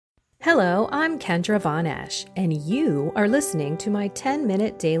Hello, I'm Kendra Von Esch, and you are listening to my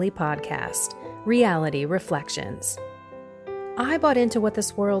 10-minute daily podcast, Reality Reflections. I bought into what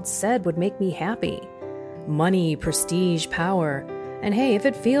this world said would make me happy. Money, prestige, power. And hey, if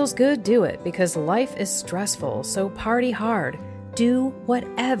it feels good, do it, because life is stressful, so party hard. Do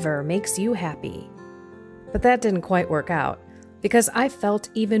whatever makes you happy. But that didn't quite work out, because I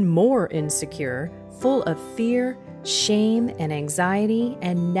felt even more insecure, full of fear, shame, and anxiety,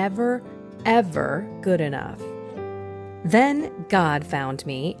 and never, ever good enough. Then God found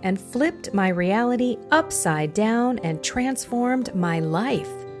me and flipped my reality upside down and transformed my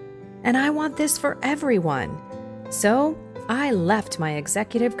life. And I want this for everyone. So I left my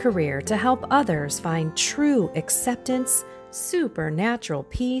executive career to help others find true acceptance, supernatural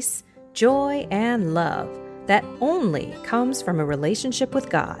peace, joy, and love that only comes from a relationship with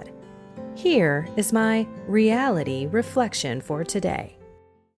God. Here is my reality reflection for today.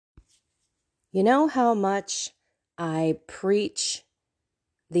 You know how much I preach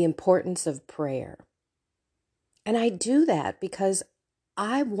the importance of prayer? And I do that because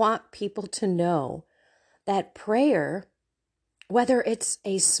I want people to know that prayer, whether it's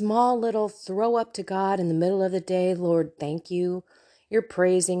a small little throw up to God in the middle of the day, Lord, thank you. You're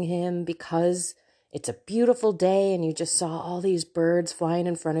praising Him because it's a beautiful day and you just saw all these birds flying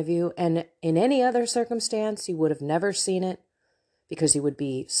in front of you. And in any other circumstance, you would have never seen it because you would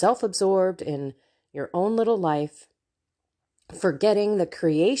be self-absorbed in your own little life, forgetting the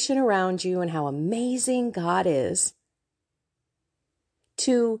creation around you and how amazing God is,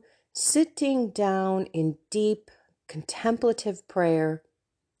 to sitting down in deep contemplative prayer,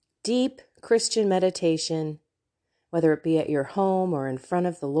 deep Christian meditation, whether it be at your home or in front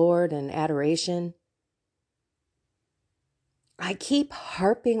of the Lord in adoration. I keep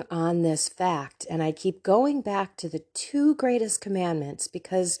harping on this fact, and I keep going back to the two greatest commandments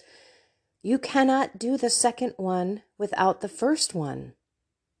because you cannot do the second one without the first one.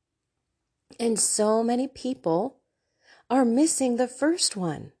 And so many people are missing the first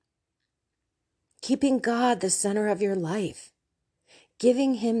one. Keeping God the center of your life,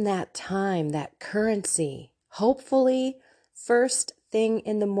 giving Him that time, that currency, hopefully first thing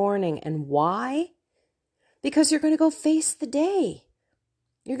in the morning. And why? Because you're going to go face the day.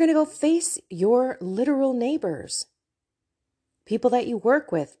 You're going to go face your literal neighbors, people that you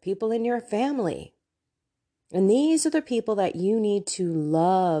work with, people in your family. And these are the people that you need to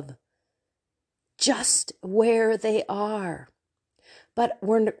love just where they are. But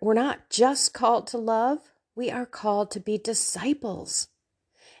we're not just called to love. We are called to be disciples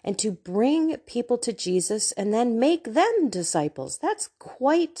and to bring people to Jesus and then make them disciples. That's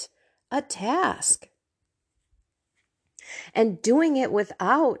quite a task. And doing it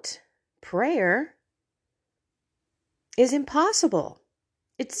without prayer is impossible.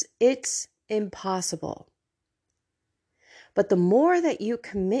 It's impossible. But the more that you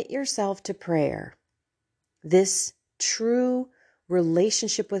commit yourself to prayer, this true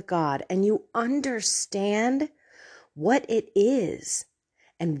relationship with God, and you understand what it is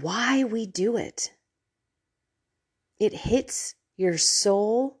and why we do it, it hits your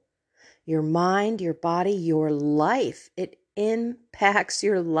soul, your mind, your body, your life. It impacts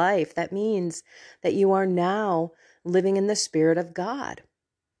your life. That means that you are now living in the Spirit of God.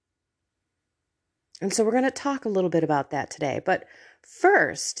 And so we're going to talk a little bit about that today. But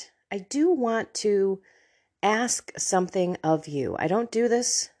first, I do want to ask something of you. I don't do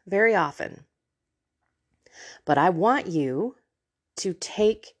this very often, but I want you to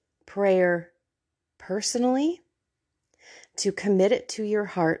take prayer personally, to commit it to your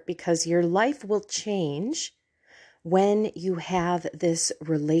heart, because your life will change when you have this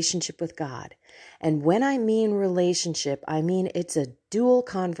relationship with God. And when I mean relationship, I mean it's a dual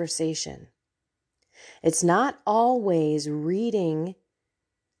conversation. It's not always reading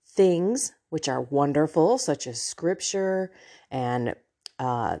things which are wonderful, such as scripture and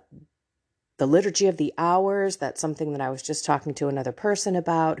the liturgy of the hours. That's something that I was just talking to another person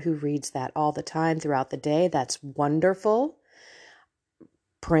about who reads that all the time throughout the day. That's wonderful.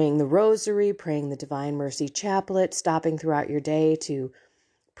 Praying the rosary, praying the Divine Mercy Chaplet, stopping throughout your day to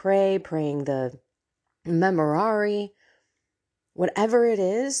pray, praying the Memorare. Whatever it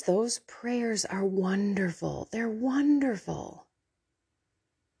is, those prayers are wonderful. They're wonderful.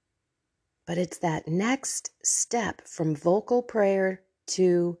 But it's that next step from vocal prayer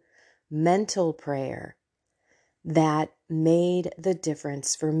to mental prayer that made the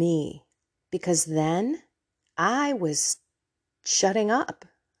difference for me. Because then I was shutting up.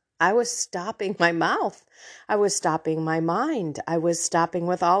 I was stopping my mouth. I was stopping my mind. I was stopping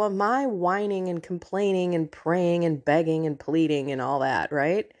with all of my whining and complaining and praying and begging and pleading and all that,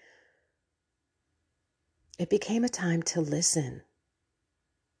 right? it became a time to listen.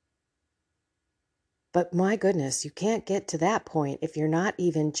 But my goodness, you can't get to that point if you're not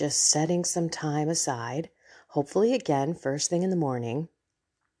even just setting some time aside, hopefully again, first thing in the morning.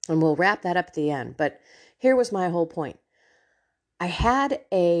 And we'll wrap that up at the end. But here was my whole point. I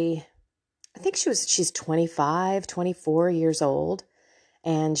think she's 25, 24 years old.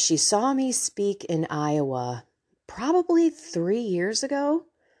 And she saw me speak in Iowa probably 3 years ago.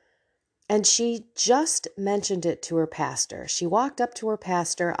 And she just mentioned it to her pastor. She walked up to her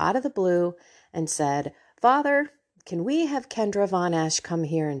pastor out of the blue and said, "Father, can we have Kendra Von Ash come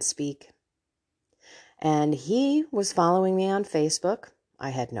here and speak?" And he was following me on Facebook. I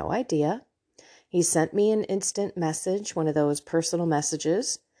had no idea. He sent me an instant message, one of those personal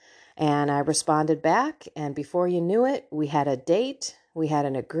messages, and I responded back. And before you knew it, we had a date, we had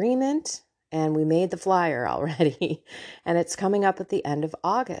an agreement, and we made the flyer already. And it's coming up at the end of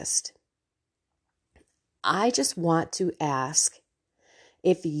August. I just want to ask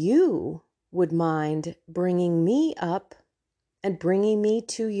if you would mind bringing me up and bringing me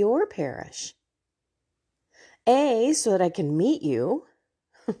to your parish. So that I can meet you.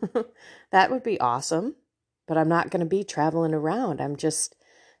 That would be awesome. But I'm not going to be traveling around. I'm just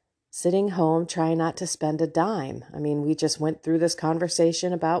sitting home trying not to spend a dime. I mean, we just went through this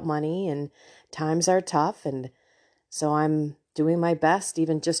conversation about money and times are tough. And so I'm doing my best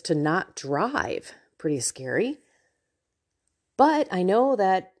even just to not drive. Pretty scary. But I know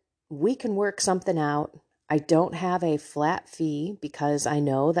that we can work something out. I don't have a flat fee because I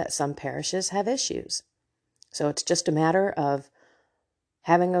know that some parishes have issues. So it's just a matter of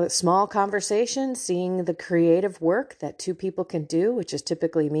having a small conversation, seeing the creative work that two people can do, which is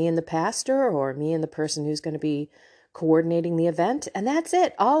typically me and the pastor or me and the person who's going to be coordinating the event. And that's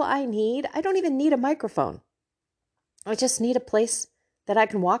it. All I need, I don't even need a microphone. I just need a place that I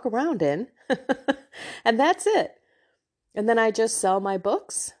can walk around in. And that's it. And then I just sell my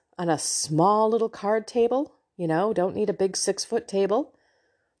books on a small little card table. Don't need a big 6-foot table.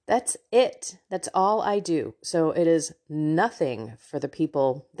 That's it. That's all I do. So it is nothing for the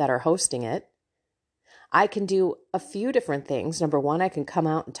people that are hosting it. I can do a few different things. Number one, I can come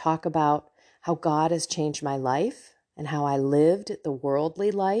out and talk about how God has changed my life and how I lived the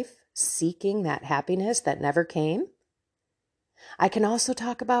worldly life, seeking that happiness that never came. I can also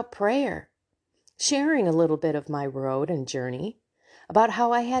talk about prayer, sharing a little bit of my road and journey, about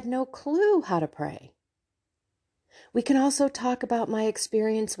how I had no clue how to pray. We can also talk about my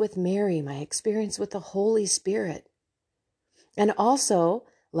experience with Mary, my experience with the Holy Spirit. And also,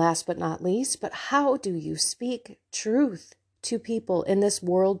 last but not least, but how do you speak truth to people in this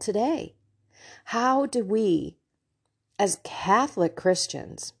world today? How do we, as Catholic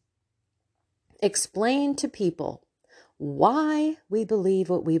Christians, explain to people why we believe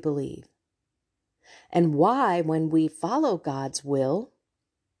what we believe? And why, when we follow God's will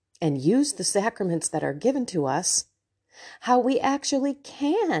and use the sacraments that are given to us, how we actually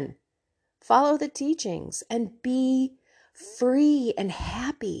can follow the teachings and be free and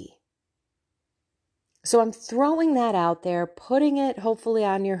happy. So I'm throwing that out there, putting it hopefully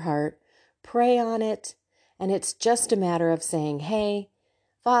on your heart, pray on it, and it's just a matter of saying, "Hey,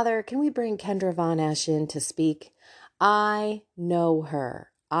 Father, can we bring Kendra Von Ash in to speak? I know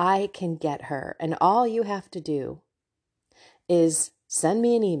her. I can get her." And all you have to do is send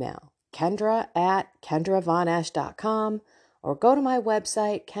me an email, kendra@kendravonash.com, or go to my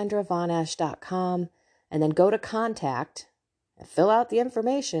website, kendravonash.com, and then go to contact and fill out the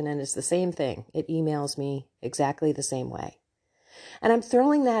information, and it's the same thing. It emails me exactly the same way. And I'm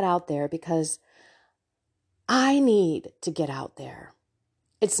throwing that out there because I need to get out there.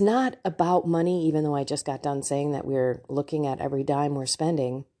 It's not about money, even though I just got done saying that we're looking at every dime we're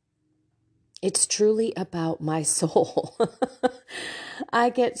spending. It's truly about my soul. I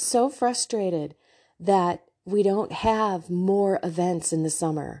get so frustrated that we don't have more events in the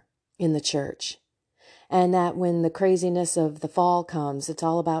summer in the church. And that when the craziness of the fall comes, it's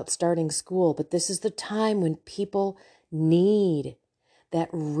all about starting school. But this is the time when people need that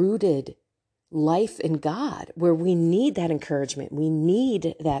rooted life in God, where we need that encouragement. We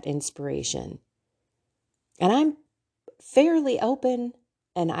need that inspiration. And I'm fairly open,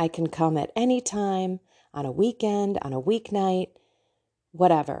 and I can come at any time, on a weekend, on a weeknight,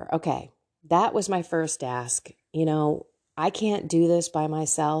 whatever. Okay, that was my first ask. I can't do this by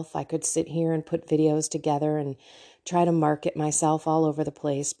myself. I could sit here and put videos together and try to market myself all over the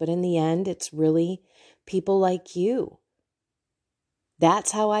place. But in the end, it's really people like you.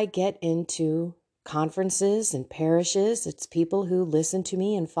 That's how I get into conferences and parishes. It's people who listen to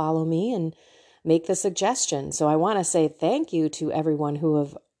me and follow me and make the suggestion. So I want to say thank you to everyone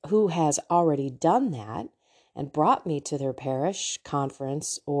who has already done that. and brought me to their parish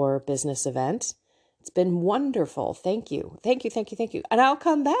conference or business event. It's been wonderful. Thank you. Thank you, thank you, thank you. And I'll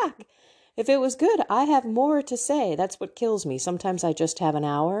come back. If it was good, I have more to say. That's what kills me. Sometimes I just have an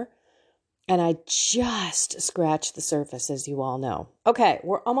hour and I just scratch the surface, as you all know. Okay,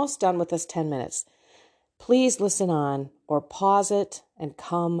 we're almost done with this 10 minutes. Please listen on or pause it and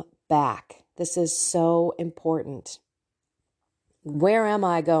come back. This is so important. Where am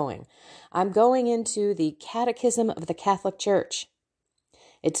I going? I'm going into the Catechism of the Catholic Church.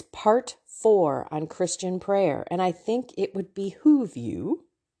 It's part 4 on Christian prayer, and I think it would behoove you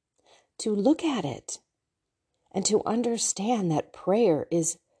to look at it and to understand that prayer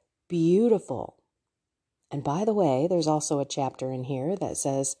is beautiful. And by the way, there's also a chapter in here that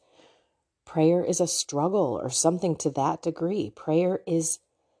says prayer is a struggle or something to that degree. Prayer is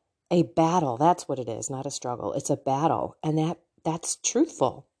a battle. That's what it is, not a struggle. It's a battle, and that's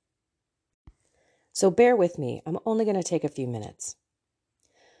truthful. So bear with me. I'm only going to take a few minutes.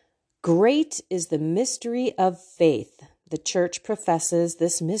 Great is the mystery of faith. The Church professes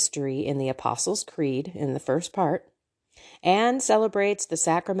this mystery in the Apostles' Creed in the first part and celebrates it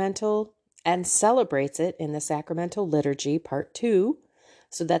in the sacramental liturgy, part 2,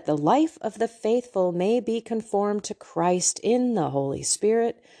 so that the life of the faithful may be conformed to Christ in the Holy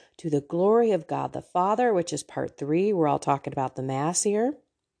Spirit, to the glory of God the Father, which is part 3. We're all talking about the Mass here.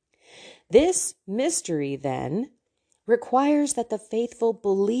 This mystery, then, requires that the faithful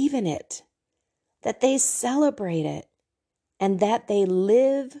believe in it, that they celebrate it, and that they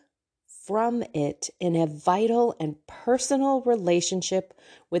live from it in a vital and personal relationship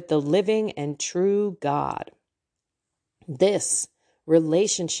with the living and true God. This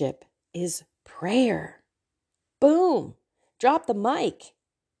relationship is prayer. Boom! Drop the mic.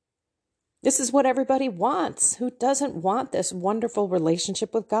 This is what everybody wants. Who doesn't want this wonderful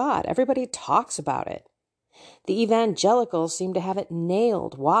relationship with God? Everybody talks about it. The evangelicals seem to have it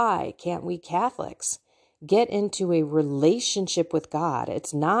nailed. Why can't we Catholics get into a relationship with God?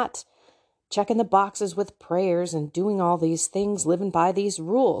 It's not checking the boxes with prayers and doing all these things, living by these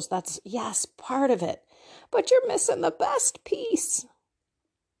rules. That's, yes, part of it. But you're missing the best piece.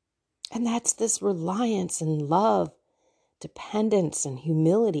 And that's this reliance and love, dependence and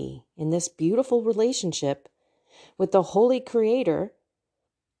humility in this beautiful relationship with the Holy Creator,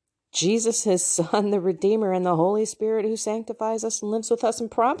 Jesus, his Son, the Redeemer, and the Holy Spirit who sanctifies us and lives with us and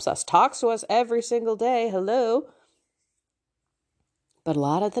prompts us, talks to us every single day. Hello. But a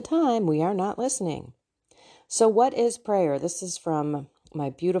lot of the time, we are not listening. So what is prayer? This is from my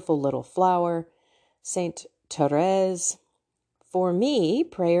beautiful little flower, Saint Therese. For me,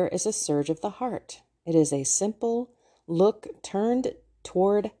 prayer is a surge of the heart. It is a simple look turned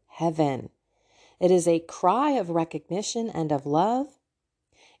toward heaven. It is a cry of recognition and of love,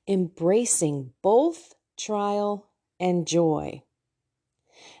 embracing both trial and joy.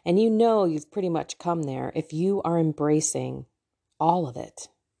 And you know you've pretty much come there if you are embracing all of it.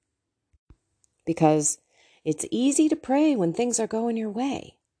 Because it's easy to pray when things are going your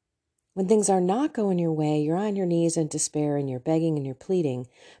way. When things are not going your way, you're on your knees in despair and you're begging and you're pleading.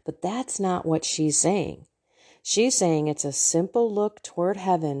 But that's not what she's saying. She's saying it's a simple look toward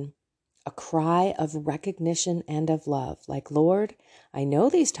heaven, a cry of recognition and of love. Like, Lord, I know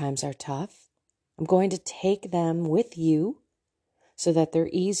these times are tough. I'm going to take them with you so that they're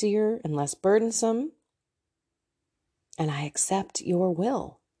easier and less burdensome. And I accept your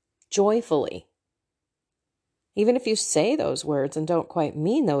will joyfully. Even if you say those words and don't quite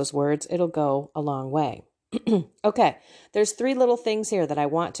mean those words, it'll go a long way. Okay, there's 3 little things here that I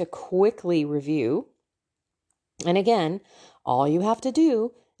want to quickly review. And again, all you have to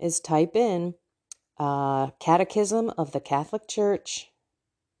do is type in Catechism of the Catholic Church,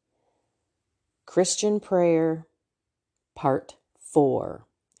 Christian Prayer, Part 4,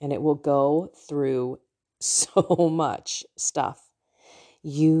 and it will go through so much stuff.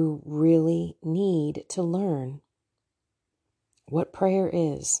 You really need to learn what prayer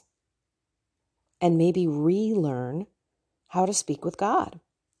is and maybe relearn how to speak with God.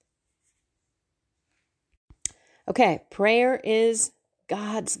 Okay, prayer is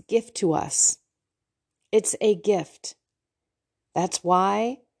God's gift to us. It's a gift. That's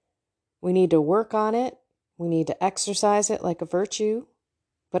why we need to work on it. We need to exercise it like a virtue.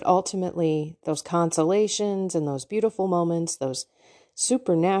 But ultimately, those consolations and those beautiful moments, those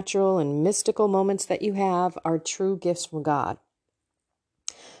supernatural and mystical moments that you have are true gifts from God.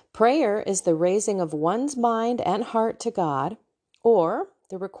 Prayer is the raising of one's mind and heart to God, or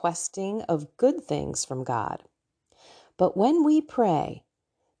the requesting of good things from God. But when we pray,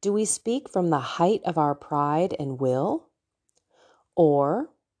 do we speak from the height of our pride and will, or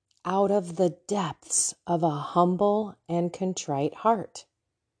out of the depths of a humble and contrite heart.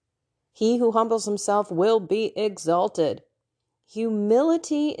 He who humbles himself will be exalted.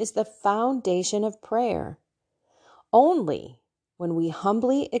 Humility is the foundation of prayer. Only when we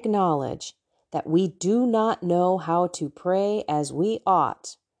humbly acknowledge that we do not know how to pray as we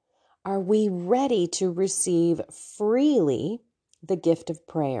ought, are we ready to receive freely the gift of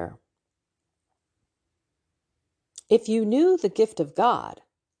prayer. If you knew the gift of God,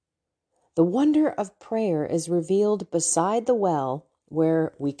 the wonder of prayer is revealed beside the well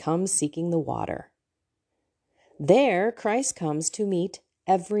where we come seeking the water. There, Christ comes to meet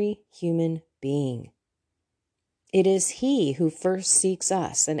every human being. It is He who first seeks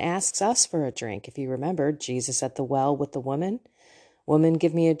us and asks us for a drink. If you remember Jesus at the well with the woman, "Woman,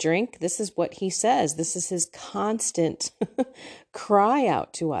 give me a drink." This is what He says. This is His constant cry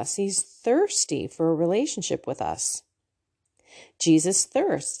out to us. He's thirsty for a relationship with us. Jesus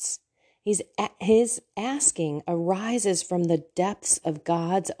thirsts. His asking arises from the depths of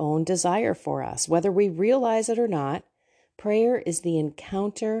God's own desire for us. Whether we realize it or not, prayer is the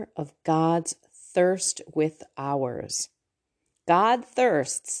encounter of God's thirst with ours. God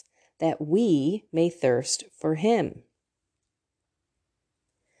thirsts that we may thirst for Him.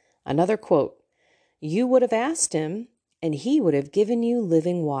 Another quote, "You would have asked Him, and He would have given you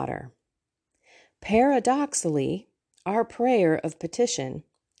living water." Paradoxically, our prayer of petition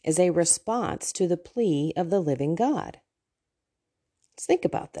is a response to the plea of the living God. Let's think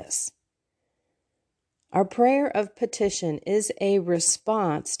about this. Our prayer of petition is a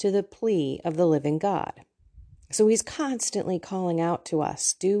response to the plea of the living God. So He's constantly calling out to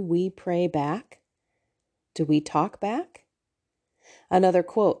us. Do we pray back? Do we talk back? Another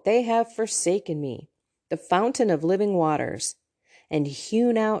quote, "They have forsaken me, the fountain of living waters, and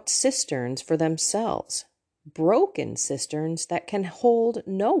hewn out cisterns for themselves, broken cisterns that can hold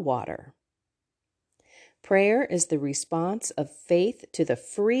no water." Prayer is the response of faith to the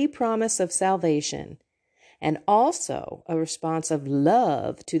free promise of salvation, and also a response of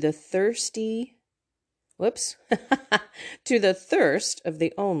love to the to the thirst of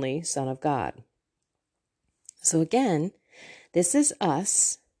the only Son of God. So again, this is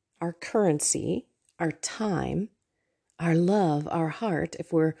us, our currency, our time, our love, our heart.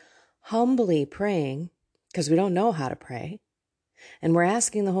 If we're humbly praying, because we don't know how to pray, and we're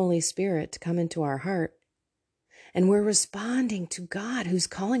asking the Holy Spirit to come into our heart, and we're responding to God who's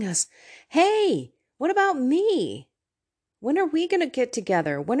calling us, "Hey, what about me? When are we going to get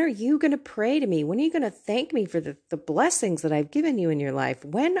together? When are you going to pray to me? When are you going to thank me for the blessings that I've given you in your life?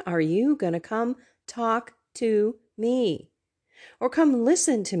 When are you going to come talk to me? Or come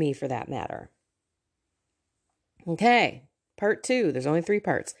listen to me for that matter?" Okay, part 2. There's only 3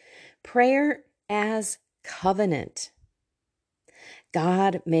 parts. Prayer as covenant.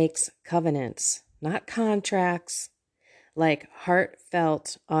 God makes covenants, not contracts, like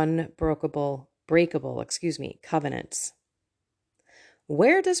heartfelt, breakable covenants.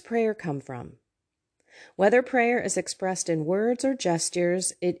 Where does prayer come from? Whether prayer is expressed in words or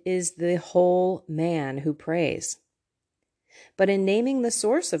gestures, it is the whole man who prays. But in naming the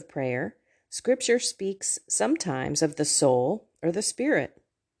source of prayer, Scripture speaks sometimes of the soul or the spirit,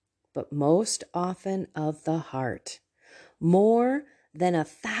 but most often of the heart. More than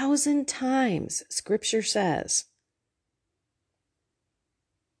 1,000 times, Scripture says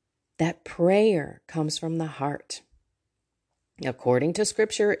that prayer comes from the heart. According to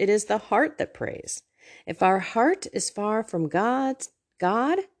Scripture, it is the heart that prays. If our heart is far from God,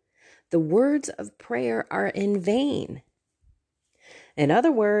 the words of prayer are in vain. In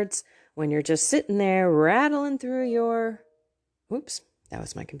other words, when you're just sitting there rattling through your, that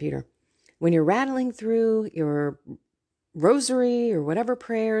was my computer. When you're rattling through your rosary or whatever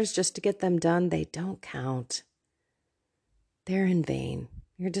prayers just to get them done, they don't count. They're in vain.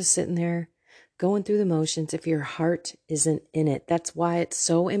 You're just sitting there going through the motions if your heart isn't in it. That's why it's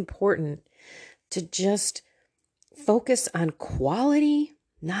so important to just focus on quality,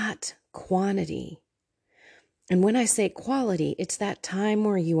 not quantity. And when I say quality, it's that time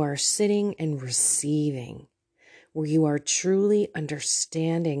where you are sitting and receiving, where you are truly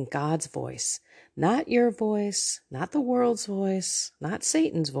understanding God's voice, not your voice, not the world's voice, not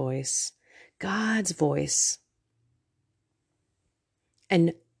Satan's voice, God's voice.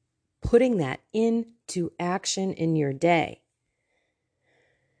 And putting that into action in your day.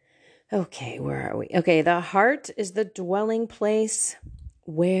 Okay, where are we? Okay, the heart is the dwelling place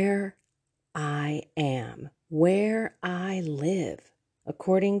where I am, where I live.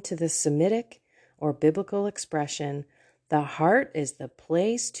 According to the Semitic or biblical expression, the heart is the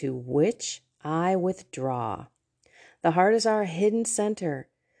place to which I withdraw. The heart is our hidden center,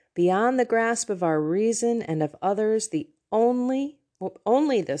 beyond the grasp of our reason and of others. Only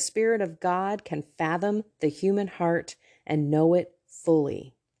the Spirit of God can fathom the human heart and know it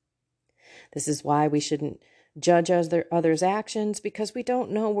fully. This is why we shouldn't judge others' actions, because we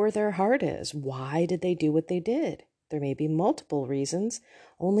don't know where their heart is. Why did they do what they did? There may be multiple reasons.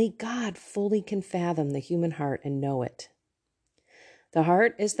 Only God fully can fathom the human heart and know it. The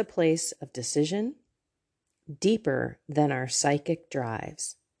heart is the place of decision, deeper than our psychic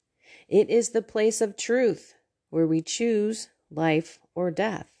drives. It is the place of truth, where we choose life or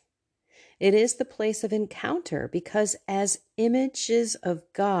death. It is the place of encounter, because as images of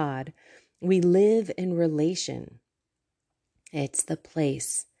God, we live in relation. It's the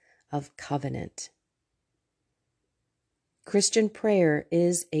place of covenant. Christian prayer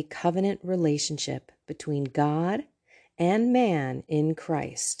is a covenant relationship between God and man in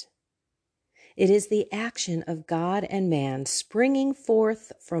Christ. It is the action of God and man springing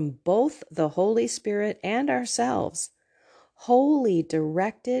forth from both the Holy Spirit and ourselves, wholly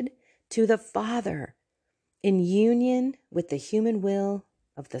directed to the Father, in union with the human will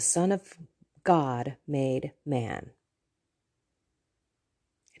of the Son of God made man.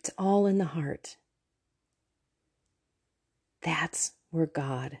 It's all in the heart. That's where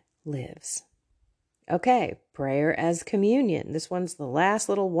God lives. Okay, prayer as communion. This one's the last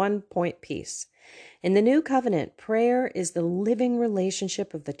little 1-point piece. In the new covenant, prayer is the living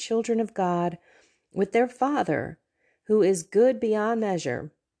relationship of the children of God with their Father, who is good beyond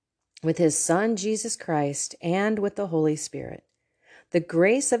measure, with his Son, Jesus Christ, and with the Holy Spirit. The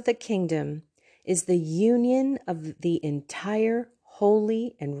grace of the kingdom is the union of the entire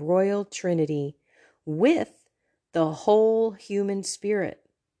holy and royal Trinity with the whole human spirit.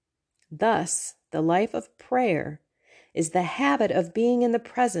 Thus, the life of prayer is the habit of being in the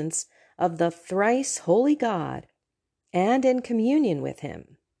presence of the thrice holy God and in communion with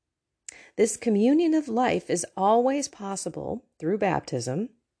him. This communion of life is always possible through baptism.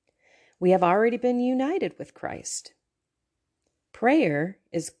 We have already been united with Christ. Prayer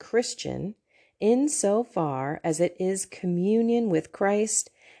is Christian insofar as it is communion with Christ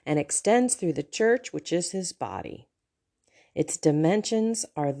and extends through the church, which is his body. Its dimensions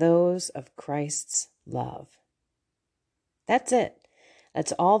are those of Christ's love. That's it.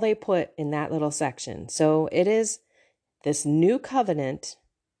 That's all they put in that little section. So it is this new covenant.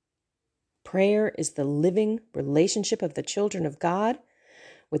 Prayer is the living relationship of the children of God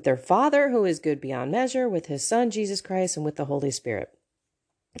with their Father, who is good beyond measure, with his Son, Jesus Christ, and with the Holy Spirit.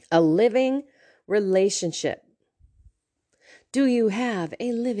 A living relationship. Do you have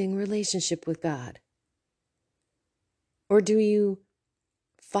a living relationship with God? Or do you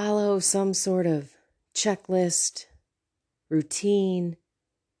follow some sort of checklist, routine?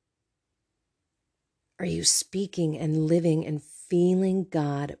 Are you speaking and living and feeling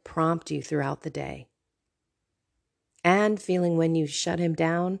God prompt you throughout the day? And feeling when you shut him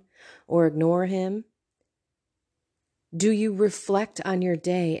down or ignore him? Do you reflect on your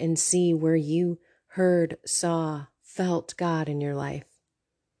day and see where you heard, saw, felt God in your life?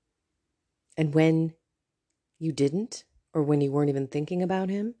 And when you didn't, or when you weren't even thinking about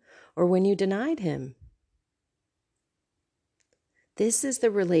him, or when you denied him? This is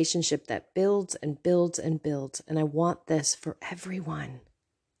the relationship that builds and builds and builds, and I want this for everyone.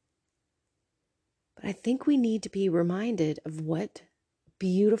 But I think we need to be reminded of what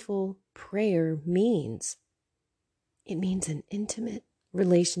beautiful prayer means. It means an intimate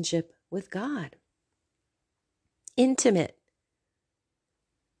relationship with God. Intimate.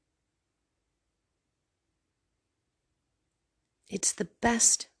 It's the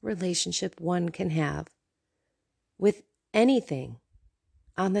best relationship one can have with anything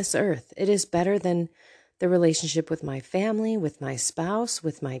on this earth. It is better than the relationship with my family, with my spouse,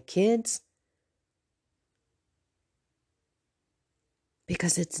 with my kids.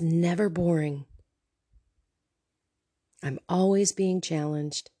 Because it's never boring. I'm always being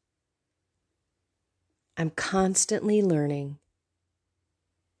challenged. I'm constantly learning.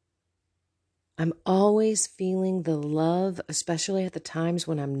 I'm always feeling the love, especially at the times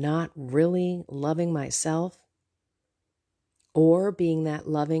when I'm not really loving myself or being that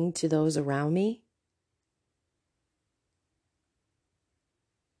loving to those around me.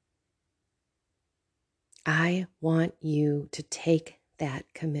 I want you to take that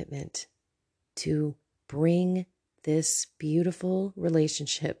commitment to bring this beautiful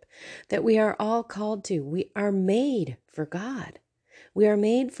relationship that we are all called to. We are made for God. We are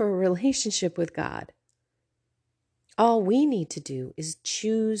made for a relationship with God. All we need to do is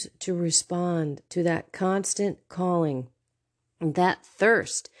choose to respond to that constant calling, that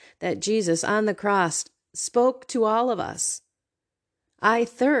thirst that Jesus on the cross spoke to all of us. I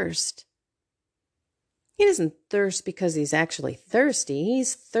thirst. He doesn't thirst because he's actually thirsty.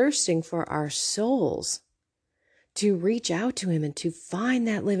 He's thirsting for our souls to reach out to him and to find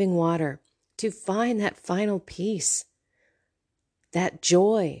that living water, to find that final peace, that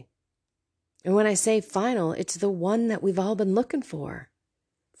joy. And when I say final, it's the one that we've all been looking for.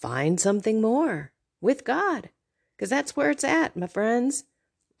 Find something more with God, because that's where it's at, my friends.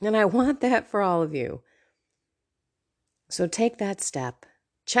 And I want that for all of you. So take that step.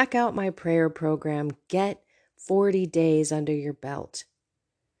 Check out my prayer program. Get 40 days under your belt.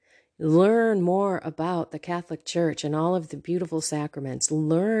 Learn more about the Catholic Church and all of the beautiful sacraments.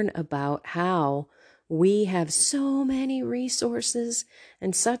 Learn about how we have so many resources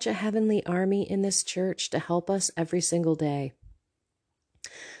and such a heavenly army in this church to help us every single day.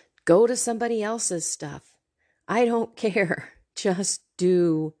 Go to somebody else's stuff. I don't care. Just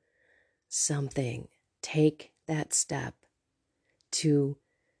do something. Take that step to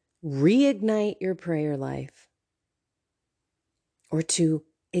reignite your prayer life, or to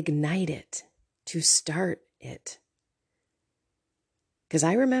ignite it, to start it. Because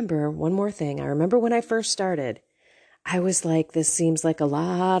I remember one more thing. I remember when I first started, I was like, this seems like a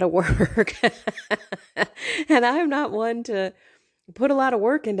lot of work. And I'm not one to put a lot of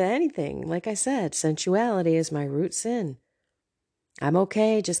work into anything. Like I said, sensuality is my root sin. I'm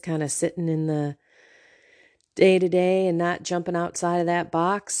okay just kind of sitting in the day-to-day and not jumping outside of that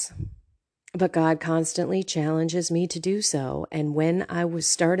box. But God constantly challenges me to do so. And when I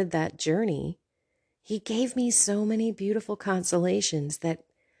started that journey, he gave me so many beautiful consolations that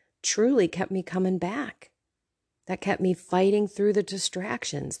truly kept me coming back. That kept me fighting through the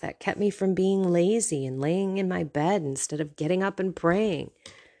distractions. That kept me from being lazy and laying in my bed instead of getting up and praying.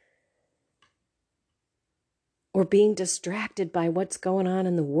 Or being distracted by what's going on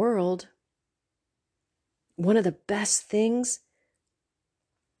in the world. One of the best things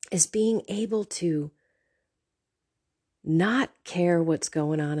is being able to not care what's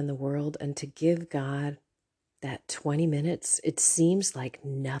going on in the world and to give God that 20 minutes. It seems like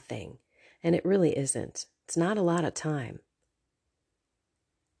nothing, and it really isn't. It's not a lot of time.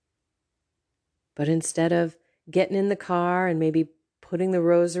 But instead of getting in the car and maybe putting the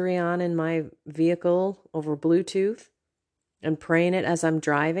rosary on in my vehicle over Bluetooth and praying it as I'm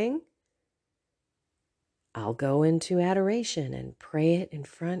driving, I'll go into adoration and pray it in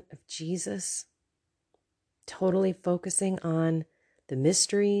front of Jesus, totally focusing on the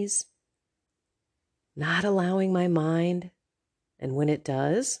mysteries, not allowing my mind, and when it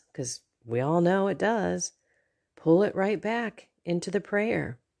does, because we all know it does, pull it right back into the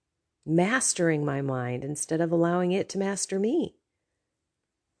prayer, mastering my mind instead of allowing it to master me.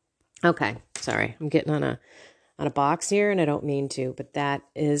 Okay, sorry, I'm getting on a box here, and I don't mean to, but that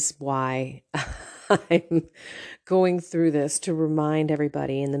is why I'm going through this, to remind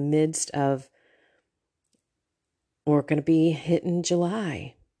everybody in the midst of, we're going to be hitting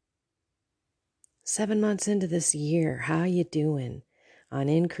July. 7 months into this year, how you doing on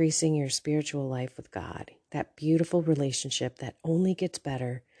increasing your spiritual life with God? That beautiful relationship that only gets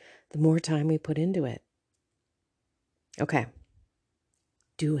better the more time we put into it. Okay,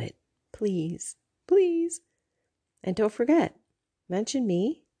 do it, please, please. And don't forget, mention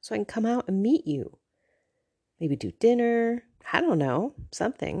me so I can come out and meet you. Maybe do dinner. I don't know,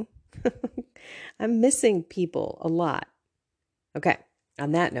 something. I'm missing people a lot. Okay,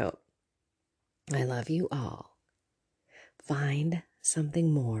 on that note, I love you all. Find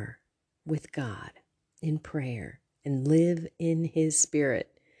something more with God in prayer and live in his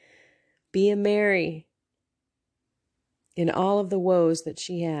spirit. Be a Mary. In all of the woes that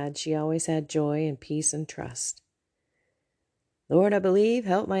she had, she always had joy and peace and trust. Lord, I believe,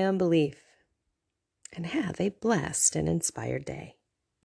 help my unbelief. And have a blessed and inspired day.